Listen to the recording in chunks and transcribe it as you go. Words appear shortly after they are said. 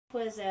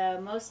Was a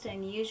most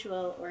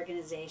unusual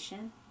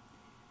organization.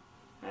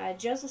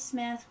 Joseph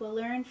Smith will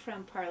learn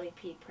from Parley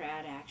P.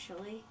 Pratt,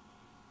 actually,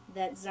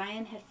 that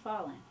Zion had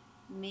fallen,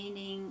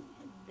 meaning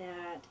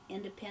that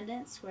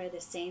independence, where the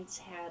saints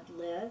had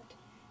lived,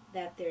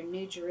 that their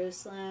New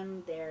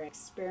Jerusalem, their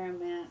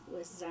experiment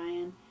with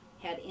Zion,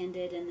 had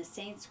ended, and the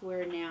saints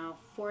were now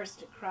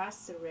forced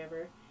across the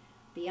river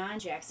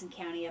beyond Jackson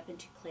County up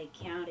into Clay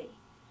County.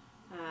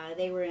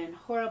 They were in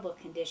horrible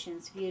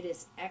conditions, viewed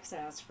as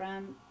exiles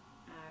from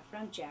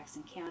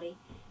Jackson County.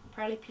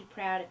 Parley P.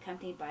 Pratt,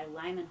 accompanied by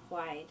Lyman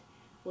White,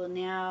 will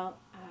now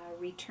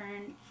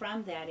return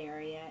from that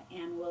area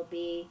and will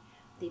be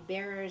the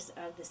bearers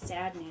of the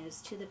sad news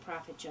to the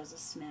prophet Joseph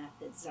Smith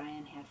that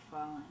Zion had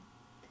fallen.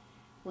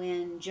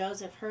 When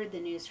Joseph heard the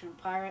news from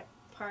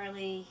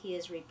Parley, he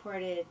is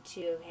reported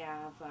to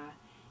have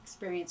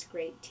experienced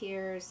great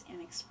tears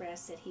and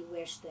expressed that he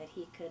wished that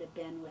he could have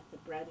been with the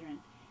brethren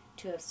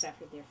to have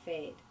suffered their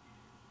fate.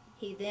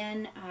 He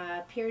then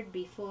appeared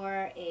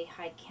before a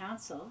high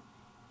council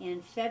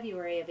in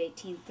February of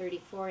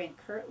 1834 in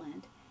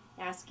Kirtland,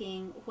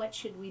 asking, what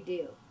should we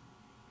do?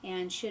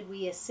 And should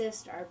we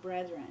assist our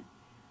brethren?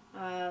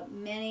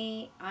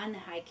 Many on the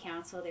high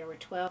council, there were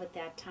 12 at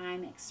that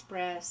time,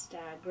 expressed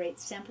great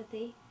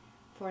sympathy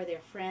for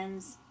their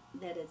friends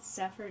that had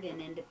suffered in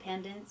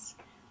independence.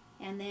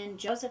 And then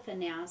Joseph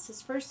announced,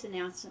 his first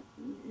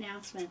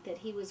announcement that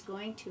he was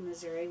going to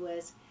Missouri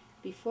was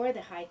before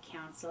the high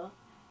council,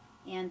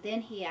 and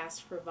then he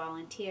asked for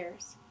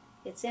volunteers.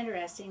 It's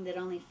interesting that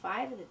only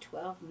 5 of the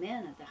 12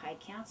 men of the high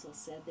council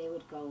said they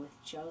would go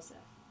with Joseph.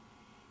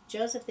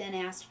 Joseph then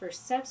asked for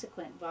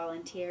subsequent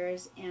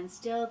volunteers, and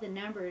still the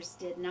numbers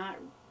did not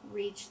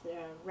reach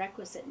the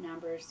requisite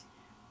numbers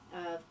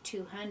of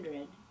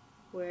 200,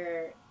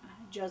 where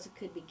Joseph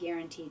could be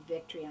guaranteed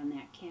victory on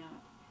that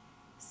count.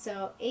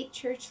 So 8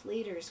 church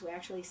leaders were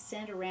actually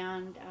sent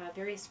around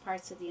various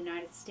parts of the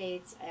United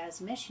States as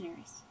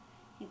missionaries,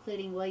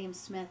 including William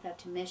Smith up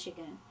to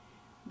Michigan.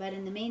 But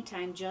in the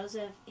meantime,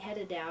 Joseph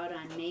headed out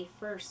on May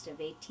 1st of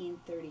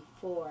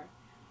 1834,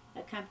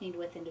 accompanied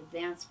with an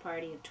advance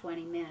party of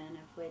 20 men,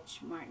 of which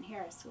Martin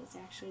Harris was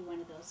actually one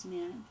of those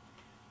men.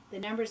 The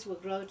numbers will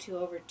grow to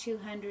over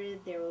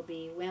 200. There will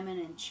be women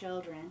and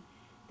children.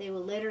 They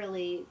will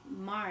literally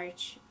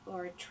march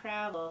or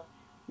travel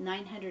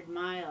 900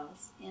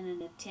 miles in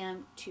an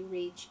attempt to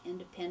reach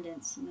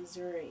Independence,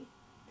 Missouri.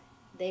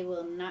 They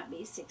will not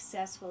be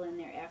successful in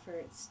their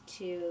efforts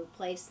to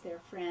place their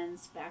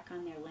friends back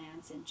on their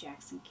lands in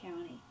Jackson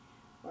County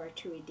or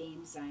to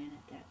redeem Zion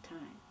at that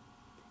time.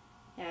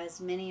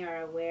 As many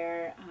are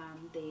aware,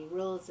 the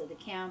rules of the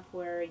camp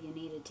were you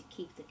needed to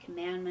keep the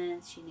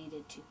commandments, you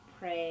needed to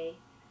pray,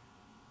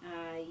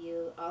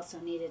 you also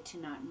needed to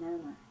not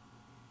murmur.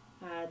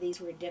 These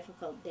were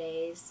difficult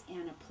days,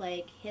 and a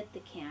plague hit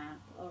the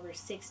camp. Over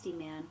 60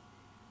 men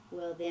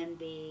will then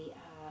be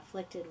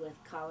afflicted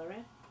with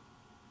cholera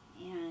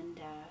and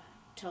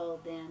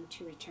told then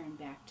to return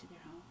back to their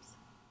home.